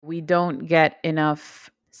We don't get enough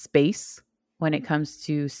space when it comes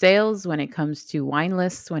to sales, when it comes to wine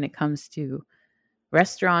lists, when it comes to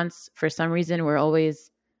restaurants. For some reason, we're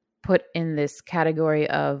always put in this category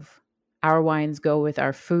of our wines go with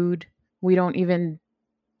our food. We don't even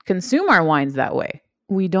consume our wines that way.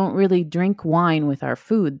 We don't really drink wine with our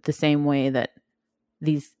food the same way that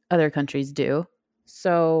these other countries do.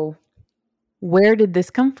 So where did this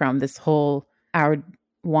come from? This whole our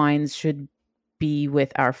wines should be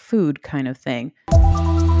with our food kind of thing.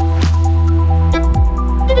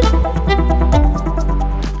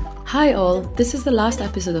 Hi all, this is the last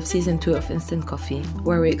episode of Season 2 of Instant Coffee,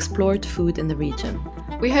 where we explored food in the region.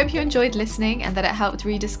 We hope you enjoyed listening and that it helped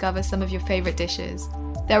rediscover some of your favourite dishes.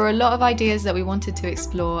 There were a lot of ideas that we wanted to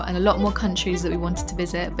explore and a lot more countries that we wanted to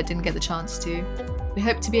visit but didn't get the chance to. We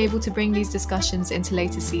hope to be able to bring these discussions into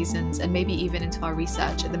later seasons and maybe even into our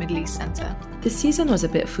research at the Middle East Centre. This season was a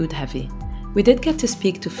bit food heavy. We did get to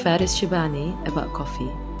speak to Faris Shibani about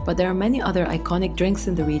coffee, but there are many other iconic drinks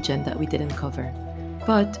in the region that we didn't cover.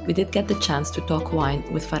 But we did get the chance to talk wine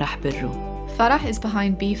with Farah Birru. Farah is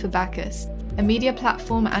behind B for Bacchus, a media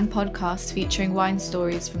platform and podcast featuring wine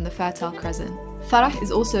stories from the Fertile Crescent. Farah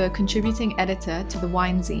is also a contributing editor to The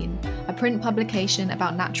Wine Zine, a print publication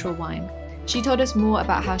about natural wine. She told us more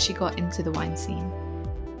about how she got into the wine scene.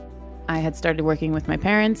 I had started working with my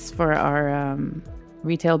parents for our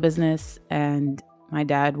retail business, and my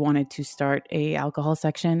dad wanted to start a alcohol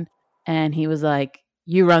section. And he was like,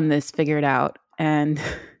 "You run this, figure it out." And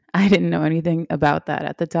I didn't know anything about that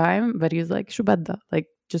at the time, but he was like, "Shu badda," like,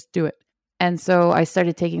 just do it. And so I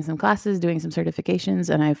started taking some classes, doing some certifications,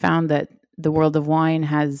 and I found that the world of wine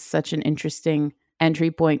has such an interesting entry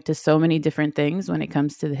point to so many different things when it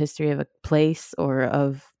comes to the history of a place or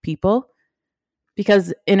of people.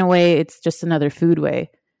 Because in a way, it's just another food way.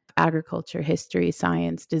 Agriculture, history,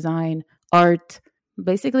 science, design, art.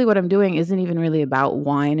 Basically, what I'm doing isn't even really about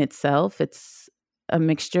wine itself. It's a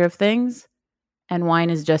mixture of things. And wine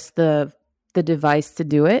is just the device to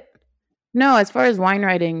do it. No, as far as wine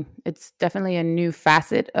writing, it's definitely a new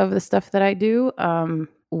facet of the stuff that I do.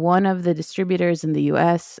 One of the distributors in the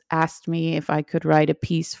US asked me if I could write a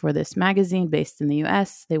piece for this magazine based in the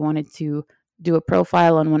US. They wanted to do a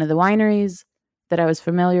profile on one of the wineries that I was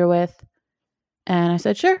familiar with. And I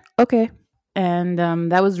said, sure, okay. And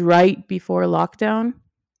that was right before lockdown.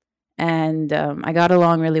 And I got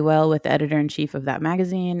along really well with the editor-in-chief of that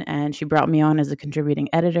magazine. And she brought me on as a contributing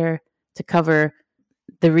editor to cover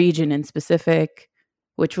the region in specific,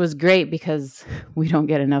 which was great because we don't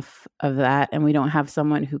get enough of that. And we don't have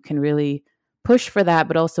someone who can really push for that,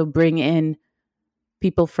 but also bring in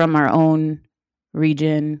people from our own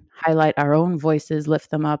region, highlight our own voices, lift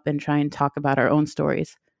them up, and try and talk about our own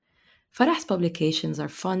stories. Farah's publications are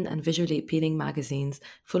fun and visually appealing magazines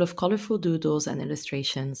full of colorful doodles and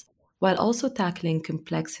illustrations, while also tackling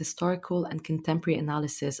complex historical and contemporary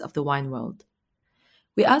analysis of the wine world.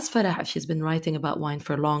 We asked Farah if she's been writing about wine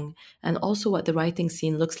for long and also what the writing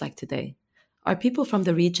scene looks like today. Are people from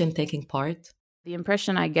the region taking part? The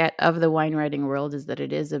impression I get of the wine writing world is that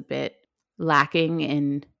it is a bit lacking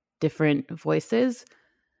in different voices.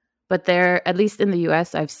 But there, at least in the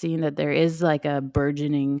US, I've seen that there is like a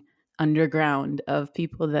burgeoning underground of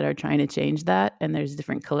people that are trying to change that. And there's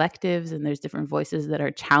different collectives and there's different voices that are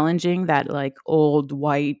challenging that like old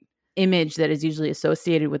white image that is usually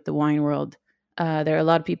associated with the wine world. There are a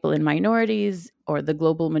lot of people in minorities, or the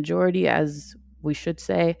global majority, as we should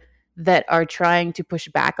say, that are trying to push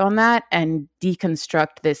back on that and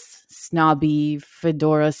deconstruct this snobby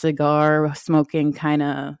fedora cigar smoking kind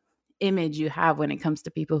of image you have when it comes to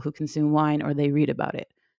people who consume wine or they read about it.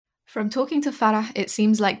 From talking to Farah, it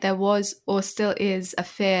seems like there was or still is a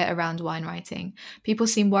fear around wine writing. People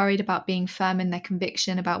seem worried about being firm in their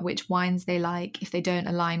conviction about which wines they like if they don't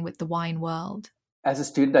align with the wine world. As a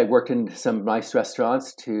student, I worked in some nice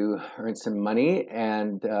restaurants to earn some money,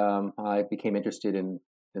 and I became interested in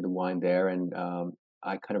the wine there, and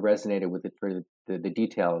I kind of resonated with it for the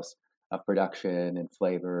details of production and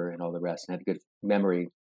flavor and all the rest, and had a good memory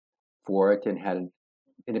for it and had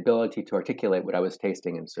an ability to articulate what I was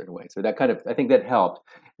tasting in a certain way. So that kind of, I think that helped.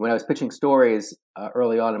 When I was pitching stories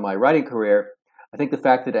early on in my writing career, I think the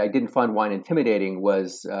fact that I didn't find wine intimidating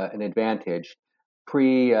was an advantage.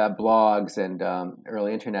 Pre-blogs and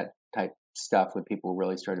early internet type stuff when people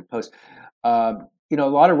really started to post. A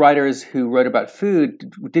lot of writers who wrote about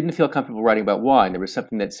food didn't feel comfortable writing about wine. There was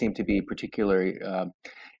something that seemed to be particularly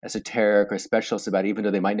esoteric or specialist about it, even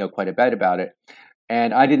though they might know quite a bit about it.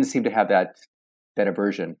 And I didn't seem to have that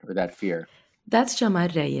aversion or that fear. That's Jamal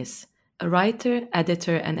Reyes, a writer,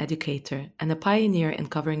 editor, and educator, and a pioneer in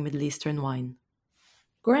covering Middle Eastern wine.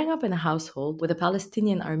 Growing up in a household with a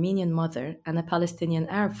Palestinian Armenian mother and a Palestinian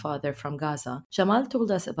Arab father from Gaza, Jamal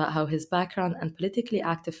told us about how his background and politically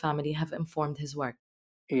active family have informed his work.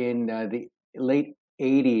 In the late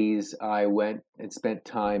 80s, I went and spent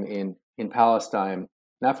time in Palestine,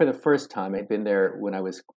 not for the first time. I'd been there when I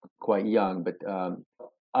was quite young, but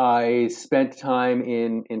I spent time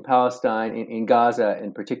in Palestine, in Gaza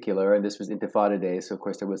in particular, and this was Intifada days, so of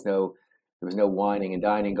course there was no whining and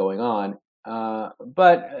dining going on.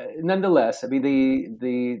 But nonetheless, I mean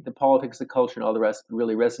the politics, the culture, and all the rest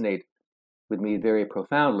really resonate with me very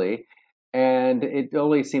profoundly. And it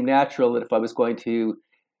only seemed natural that if I was going to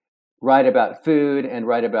write about food and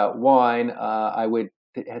write about wine, I would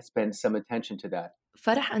spend some attention to that.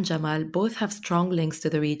 Farah and Jamal both have strong links to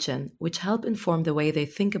the region, which help inform the way they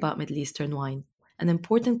think about Middle Eastern wine, an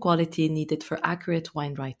important quality needed for accurate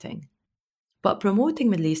wine writing. But promoting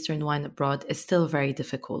Middle Eastern wine abroad is still very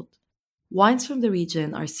difficult. Wines from the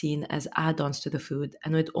region are seen as add-ons to the food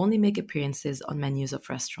and would only make appearances on menus of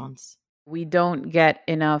restaurants. We don't get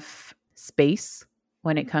enough space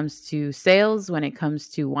when it comes to sales, when it comes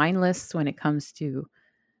to wine lists, when it comes to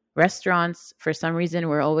restaurants. For some reason,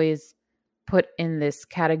 we're always put in this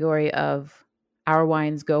category of our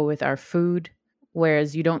wines go with our food,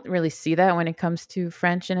 whereas you don't really see that when it comes to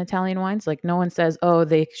French and Italian wines. Like no one says, oh,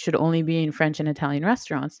 they should only be in French and Italian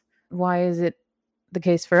restaurants. Why is it the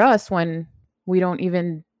case for us when we don't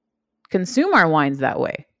even consume our wines that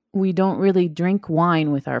way? We don't really drink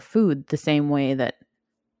wine with our food the same way that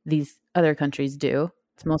these other countries do.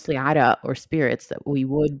 It's mostly ara or spirits that we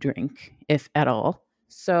would drink, if at all.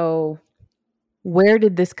 So where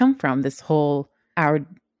did this come from? This whole our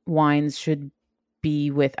wines should be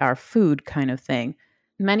with our food kind of thing.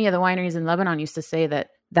 Many of the wineries in Lebanon used to say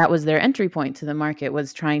that that was their entry point to the market,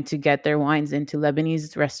 was trying to get their wines into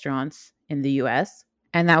Lebanese restaurants in the US.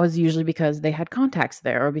 And that was usually because they had contacts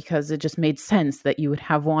there, or because it just made sense that you would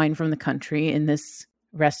have wine from the country in this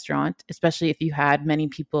restaurant, especially if you had many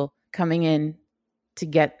people coming in to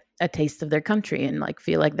get a taste of their country and like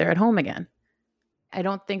feel like they're at home again. I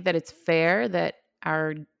don't think that it's fair that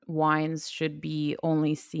our wines should be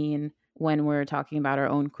only seen when we're talking about our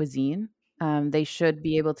own cuisine. They should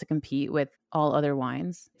be able to compete with all other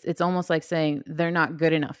wines. It's almost like saying they're not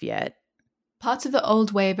good enough yet. Part of the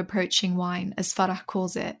old way of approaching wine, as Farah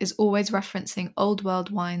calls it, is always referencing Old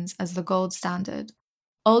World wines as the gold standard.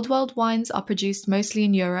 Old World wines are produced mostly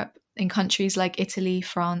in Europe, in countries like Italy,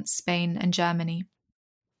 France, Spain, and Germany,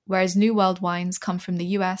 whereas New World wines come from the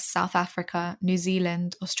US, South Africa, New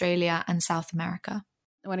Zealand, Australia, and South America.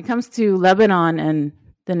 When it comes to Lebanon and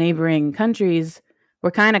the neighboring countries,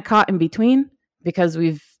 we're kind of caught in between because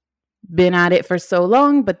we've been at it for so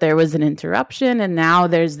long, but there was an interruption, and now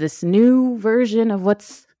there's this new version of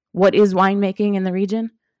what is winemaking in the region.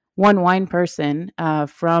 One wine person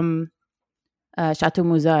from Chateau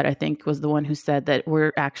Mouzar, I think, was the one who said that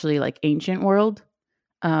we're actually like ancient world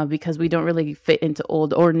because we don't really fit into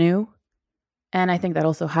old or new. And I think that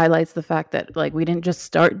also highlights the fact that like we didn't just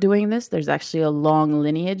start doing this. There's actually a long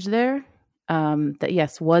lineage there that,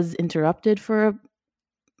 yes, was interrupted for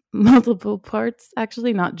multiple parts,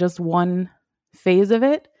 actually, not just one phase of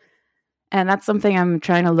it. And that's something I'm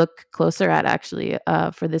trying to look closer at, actually,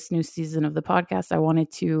 for this new season of the podcast. I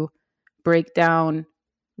wanted to break down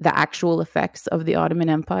the actual effects of the Ottoman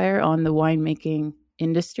Empire on the winemaking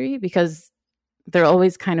industry, because they're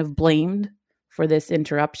always kind of blamed for this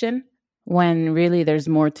interruption when really there's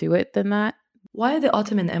more to it than that. While the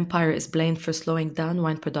Ottoman Empire is blamed for slowing down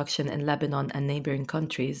wine production in Lebanon and neighboring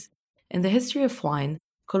countries, in the history of wine,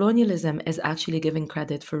 colonialism is actually given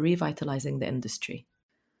credit for revitalizing the industry.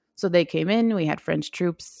 So they came in, we had French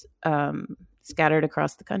troops scattered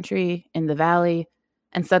across the country in the valley,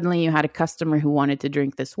 and suddenly you had a customer who wanted to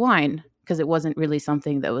drink this wine because it wasn't really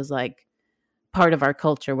something that was like part of our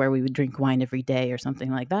culture where we would drink wine every day or something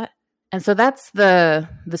like that. And so that's the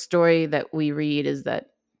story that we read, is that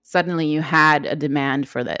suddenly you had a demand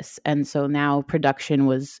for this. And so now production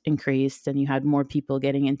was increased and you had more people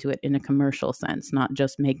getting into it in a commercial sense, not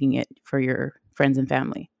just making it for your friends and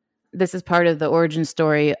family. This is part of the origin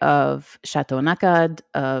story of Chateau Nakad,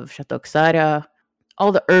 of Chateau Ksara,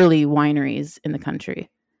 all the early wineries in the country.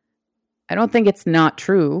 I don't think it's not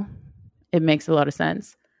true. It makes a lot of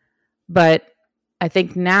sense. But I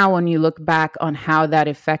think now when you look back on how that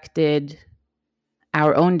affected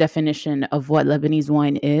our own definition of what Lebanese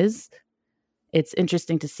wine is, it's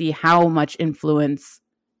interesting to see how much influence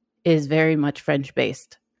is very much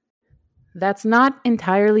French-based. That's not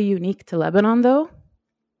entirely unique to Lebanon, though.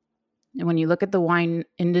 And when you look at the wine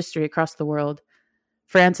industry across the world,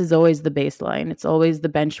 France is always the baseline. It's always the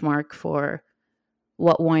benchmark for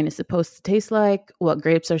what wine is supposed to taste like, what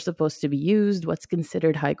grapes are supposed to be used, what's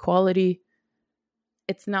considered high quality.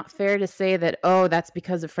 It's not fair to say that, oh, that's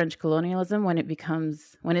because of French colonialism when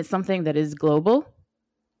it's something that is global,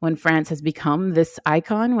 when France has become this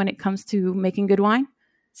icon when it comes to making good wine.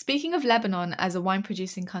 Speaking of Lebanon as a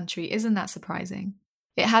wine-producing country, isn't that surprising?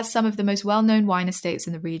 It has some of the most well-known wine estates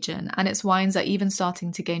in the region, and its wines are even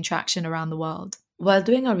starting to gain traction around the world. While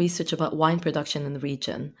doing our research about wine production in the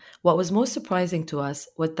region, what was most surprising to us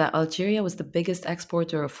was that Algeria was the biggest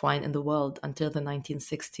exporter of wine in the world until the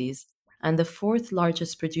 1960s, and the fourth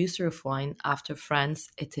largest producer of wine after France,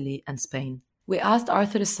 Italy, and Spain. We asked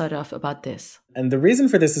Arthur Sarraf about this. And the reason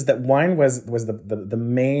for this is that wine was the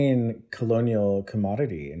main colonial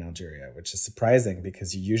commodity in Algeria, which is surprising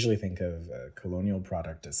because you usually think of a colonial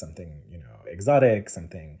product as something, exotic,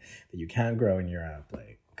 something that you can't grow in Europe,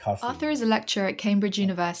 like coffee. Arthur is a lecturer at Cambridge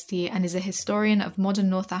University and is a historian of modern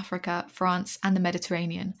North Africa, France, and the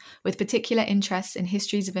Mediterranean, with particular interests in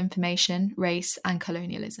histories of information, race, and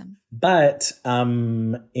colonialism. But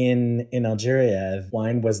in Algeria,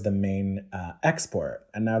 wine was the main export.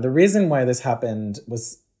 And now the reason why this happened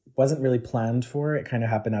wasn't really planned for. It kind of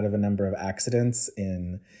happened out of a number of accidents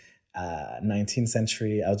in 19th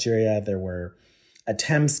century Algeria. There were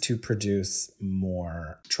attempts to produce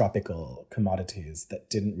more tropical commodities that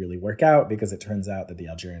didn't really work out because it turns out that the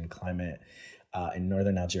Algerian climate in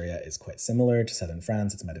northern Algeria is quite similar to southern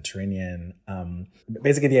France. It's Mediterranean.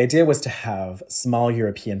 Basically, the idea was to have small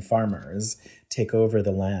European farmers take over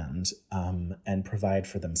the land and provide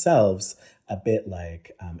for themselves, a bit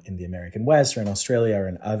like in the American West or in Australia or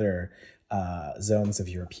in other zones of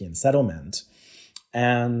European settlement.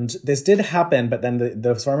 And this did happen, but then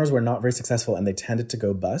those farmers were not very successful and they tended to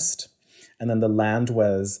go bust. And then the land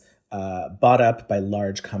was bought up by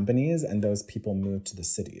large companies and those people moved to the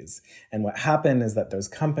cities. And what happened is that those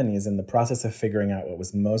companies, in the process of figuring out what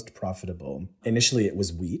was most profitable, initially it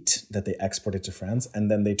was wheat that they exported to France, and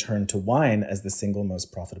then they turned to wine as the single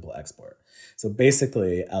most profitable export. So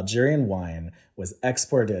basically, Algerian wine was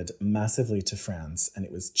exported massively to France, and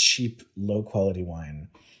it was cheap, low-quality wine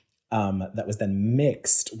that was then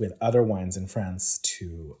mixed with other wines in France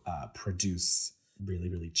to produce really,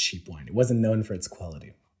 really cheap wine. It wasn't known for its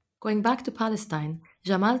quality. Going back to Palestine,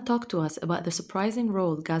 Jamal talked to us about the surprising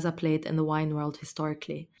role Gaza played in the wine world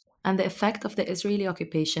historically and the effect of the Israeli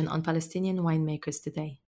occupation on Palestinian winemakers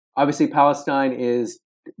today. Obviously, Palestine is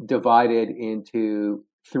divided into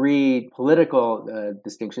three political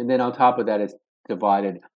distinctions. Then on top of that, it's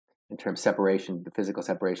divided in terms of separation, the physical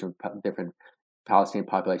separation of different Palestinian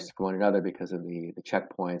populations from one another because of the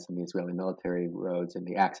checkpoints and the Israeli military roads and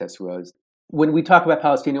the access roads. When we talk about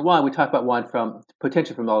Palestinian wine, we talk about wine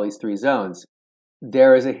potentially from all these three zones.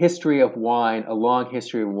 There is a history of wine, a long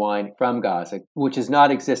history of wine from Gaza, which has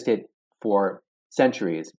not existed for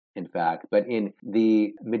centuries, in fact. But in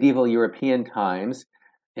the medieval European times,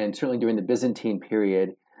 and certainly during the Byzantine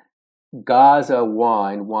period, Gaza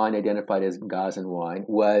wine identified as Gazan wine,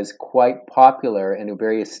 was quite popular and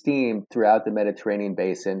very esteemed throughout the Mediterranean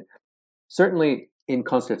basin, certainly in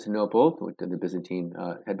Constantinople, with the Byzantine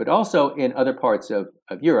head, but also in other parts of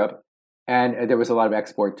Europe. And there was a lot of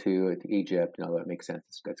export to Egypt. That makes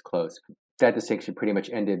sense. It's close. That distinction pretty much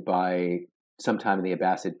ended by sometime in the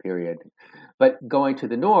Abbasid period. But going to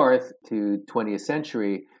the north, to 20th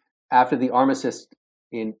century, after the armistice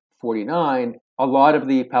in 49, a lot of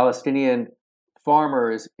the Palestinian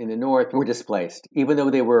farmers in the north were displaced. Even though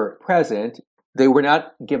they were present, they were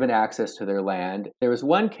not given access to their land. There was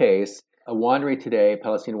one case, a winery today, a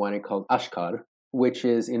Palestinian winery called Ashkar, which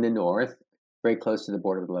is in the north, very close to the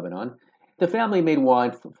border with Lebanon. The family made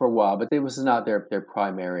wine for a while, but it was not their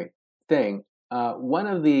primary thing. One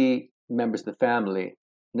of the members of the family,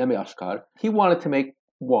 Nami Ashkar, he wanted to make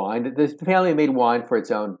wine. The family made wine for its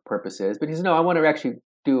own purposes, but he said, no, I want to actually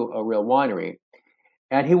do a real winery.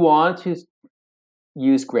 And he wanted to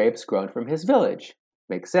use grapes grown from his village.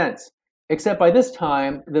 Makes sense. Except by this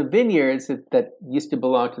time, the vineyards that used to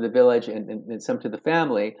belong to the village and some to the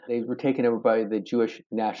family, they were taken over by the Jewish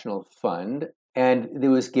National Fund. And it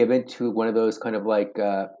was given to one of those kind of like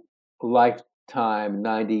lifetime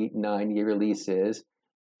 99-year leases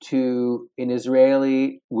to an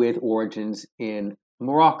Israeli with origins in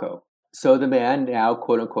Morocco. So the man now,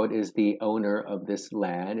 quote unquote, is the owner of this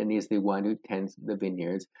land, and he's the one who tends the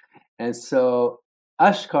vineyards. And so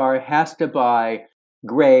Ashkar has to buy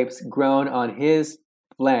grapes grown on his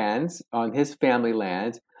lands, on his family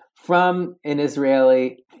lands, from an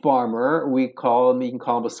Israeli farmer. You can call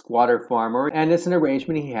him a squatter farmer, and it's an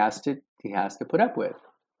arrangement he has to put up with.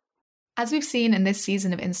 As we've seen in this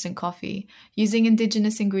season of Instant Coffee, using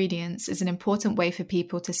indigenous ingredients is an important way for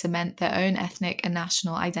people to cement their own ethnic and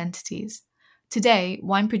national identities. Today,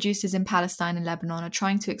 wine producers in Palestine and Lebanon are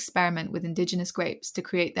trying to experiment with indigenous grapes to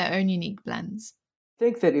create their own unique blends. I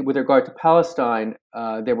think that with regard to Palestine,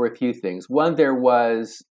 there were a few things. One, there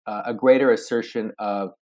was a greater assertion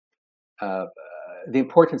of the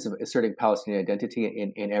importance of asserting Palestinian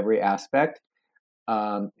identity in every aspect,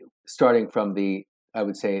 starting from I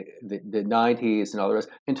would say, the 90s and all the rest.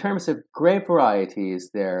 In terms of grape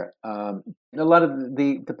varieties there, a lot of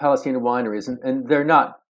the Palestinian wineries, and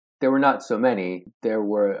there were not so many. There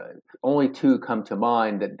were only two come to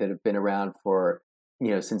mind that have been around for,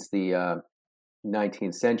 since the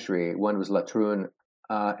 19th century. One was Latrun,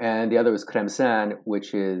 and the other was Kremsan,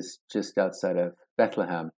 which is just outside of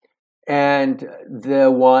Bethlehem. And the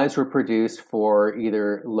wines were produced for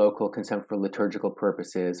either local consumption for liturgical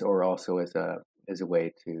purposes or also as a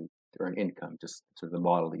way to earn income, just sort of the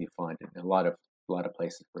model that you find in a lot of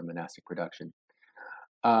places for monastic production.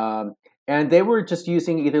 And they were just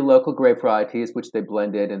using either local grape varieties, which they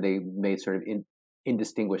blended and they made sort of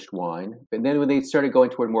indistinguished wine. But then when they started going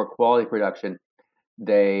toward more quality production,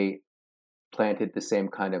 they planted the same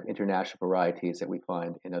kind of international varieties that we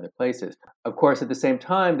find in other places. Of course, at the same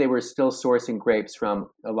time, they were still sourcing grapes from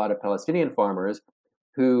a lot of Palestinian farmers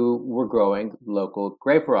who were growing local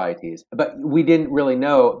grape varieties. But we didn't really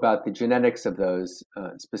know about the genetics of those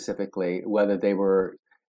specifically, whether they were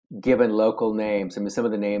given local names. I mean, some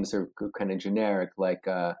of the names are kind of generic, like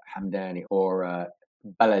Hamdani or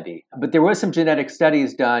Baladi. But there was some genetic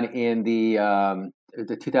studies done in the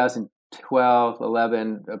 2012,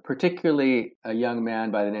 11, particularly a young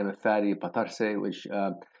man by the name of Fadi Patarse, which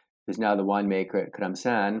is now the winemaker at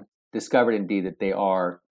Kremsan, discovered indeed that they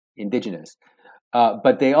are indigenous.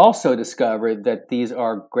 But they also discovered that these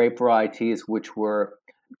are grape varieties which were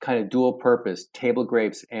kind of dual purpose, table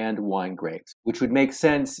grapes and wine grapes, which would make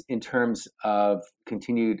sense in terms of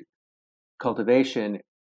continued cultivation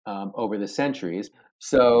over the centuries.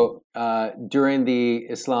 So during the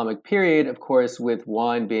Islamic period, of course, with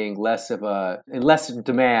wine being less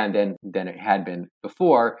demand than it had been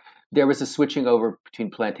before, there was a switching over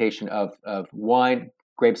between plantation of wine,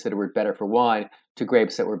 grapes that were better for wine, to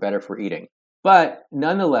grapes that were better for eating. But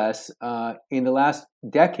nonetheless, in the last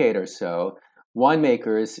decade or so,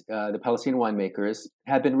 winemakers, the Palestinian winemakers,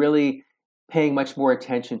 have been really paying much more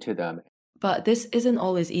attention to them. But this isn't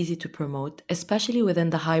always easy to promote, especially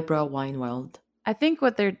within the highbrow wine world. I think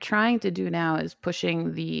what they're trying to do now is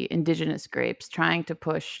pushing the indigenous grapes, trying to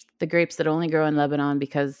push the grapes that only grow in Lebanon,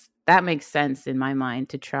 because that makes sense in my mind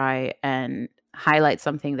to try and highlight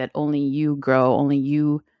something that only you grow, only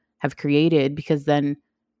you have created, because then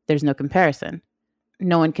there's no comparison.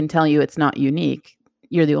 No one can tell you it's not unique.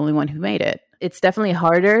 You're the only one who made it. It's definitely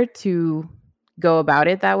harder to go about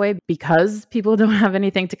it that way because people don't have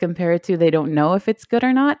anything to compare it to. They don't know if it's good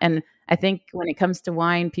or not. And I think when it comes to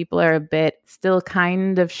wine, people are a bit still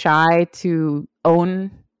kind of shy to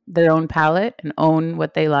own their own palate and own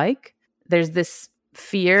what they like. There's this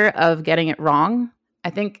fear of getting it wrong. I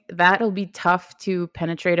think that'll be tough to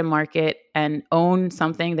penetrate a market and own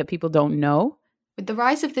something that people don't know. With the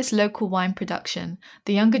rise of this local wine production,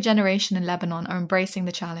 the younger generation in Lebanon are embracing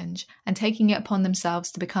the challenge and taking it upon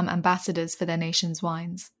themselves to become ambassadors for their nation's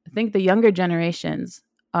wines. I think the younger generations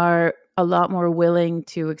are a lot more willing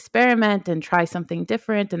to experiment and try something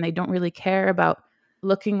different, and they don't really care about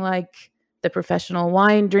looking like the professional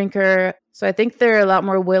wine drinker. So I think they're a lot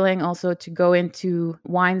more willing also to go into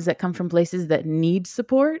wines that come from places that need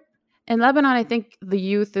support. In Lebanon, I think the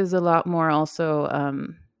youth is a lot more also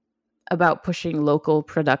about pushing local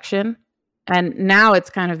production. And now it's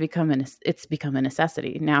kind of become a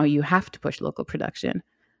necessity. Now you have to push local production,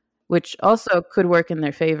 which also could work in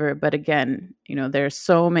their favor. But again, there's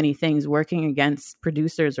so many things working against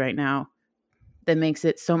producers right now that makes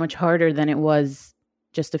it so much harder than it was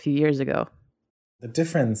just a few years ago. The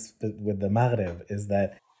difference with the Maghreb is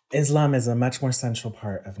that Islam is a much more central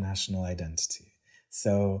part of national identity.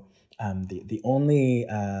 So the only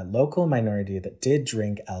local minority that did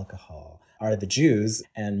drink alcohol are the Jews,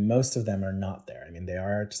 and most of them are not there. I mean, they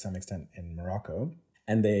are to some extent in Morocco,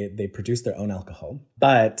 and they produce their own alcohol.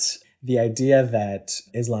 But the idea that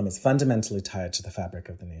Islam is fundamentally tied to the fabric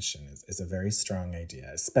of the nation is a very strong idea,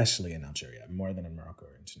 especially in Algeria, more than in Morocco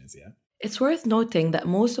or in Tunisia. It's worth noting that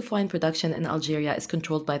most of wine production in Algeria is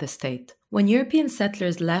controlled by the state. When European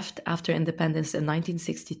settlers left after independence in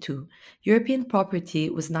 1962, European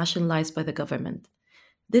property was nationalized by the government.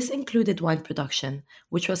 This included wine production,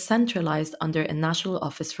 which was centralized under a national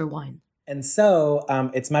office for wine. And so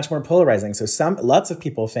it's much more polarizing. So lots of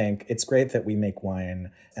people think it's great that we make wine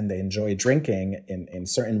and they enjoy drinking in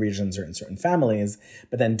certain regions or in certain families,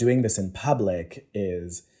 but then doing this in public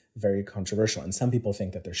is very controversial. And some people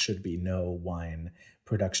think that there should be no wine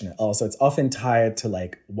production at all. So it's often tied to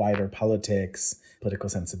like wider politics, political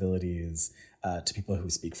sensibilities, to people who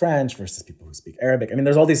speak French versus people who speak Arabic. I mean,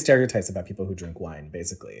 there's all these stereotypes about people who drink wine,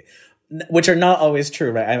 basically, which are not always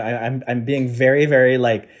true, right? I'm being very, very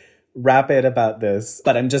like rapid about this,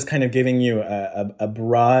 but I'm just kind of giving you a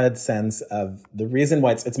broad sense of the reason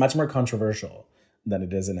why it's much more controversial than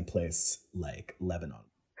it is in a place like Lebanon.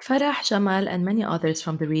 Farah, Jamal, and many others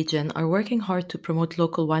from the region are working hard to promote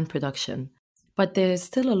local wine production, but there is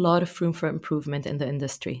still a lot of room for improvement in the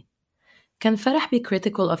industry. Can Farah be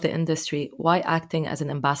critical of the industry while acting as an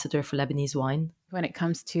ambassador for Lebanese wine? When it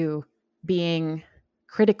comes to being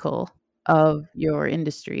critical of your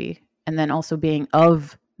industry and then also being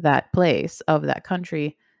of that place, of that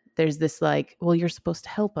country, there's this like, well, you're supposed to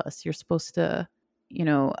help us. You're supposed to,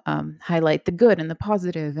 highlight the good and the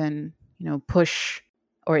positive and, push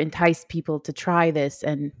or entice people to try this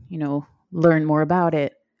and, learn more about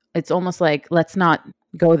it. It's almost like, let's not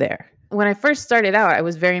go there. When I first started out, I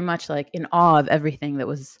was very much like in awe of everything that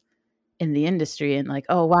was in the industry and like,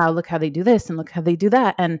 oh, wow, look how they do this and look how they do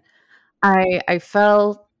that. And I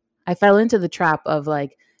fell into the trap of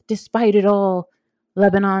like, despite it all,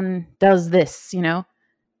 Lebanon does this,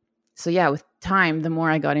 So yeah, with time, the more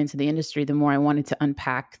I got into the industry, the more I wanted to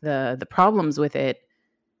unpack the problems with it.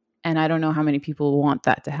 And I don't know how many people want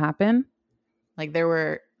that to happen. Like there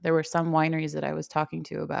were some wineries that I was talking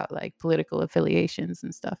to about like political affiliations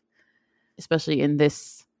and stuff, especially in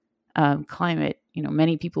this climate.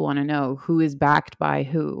 Many people want to know who is backed by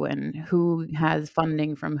who and who has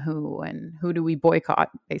funding from who and who do we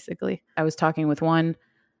boycott, basically. I was talking with one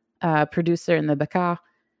producer in the Bekaa,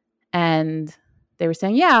 and they were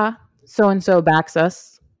saying, yeah, so-and-so backs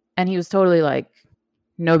us. And he was totally like,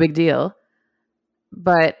 no big deal.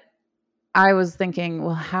 But I was thinking,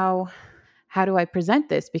 well, how do I present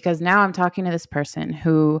this? Because now I'm talking to this person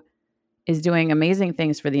who is doing amazing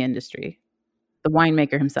things for the industry. The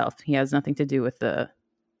winemaker himself, he has nothing to do with the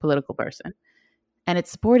political person. And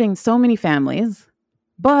it's supporting so many families,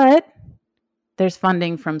 but there's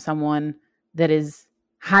funding from someone that is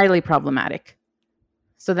highly problematic.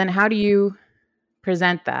 So then how do you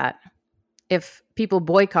present that? If people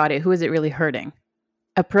boycott it, who is it really hurting?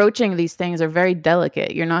 Approaching these things are very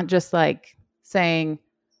delicate. You're not just like saying,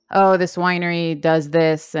 oh, this winery does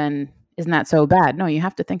this and isn't that so bad? No, you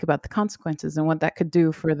have to think about the consequences and what that could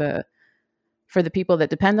do for the people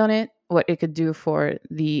that depend on it, what it could do for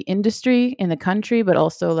the industry in the country, but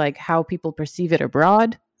also like how people perceive it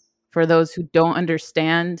abroad for those who don't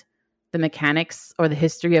understand the mechanics or the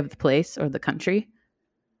history of the place or the country.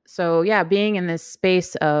 So yeah, being in this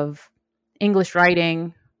space of English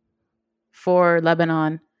writing for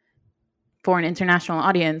Lebanon, for an international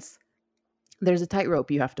audience, there's a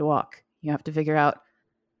tightrope you have to walk. You have to figure out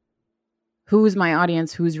who's my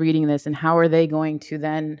audience, who's reading this, and how are they going to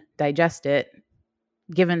then digest it,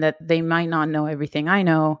 given that they might not know everything I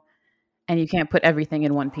know, and you can't put everything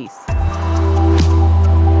in one piece.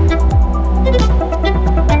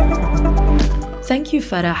 Thank you,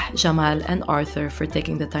 Farah, Jamal, and Arthur for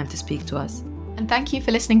taking the time to speak to us. And thank you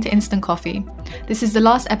for listening to Instant Coffee. This is the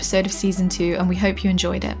last episode of Season 2, and we hope you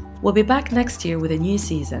enjoyed it. We'll be back next year with a new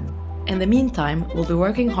season. In the meantime, we'll be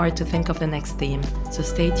working hard to think of the next theme, so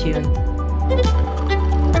stay tuned.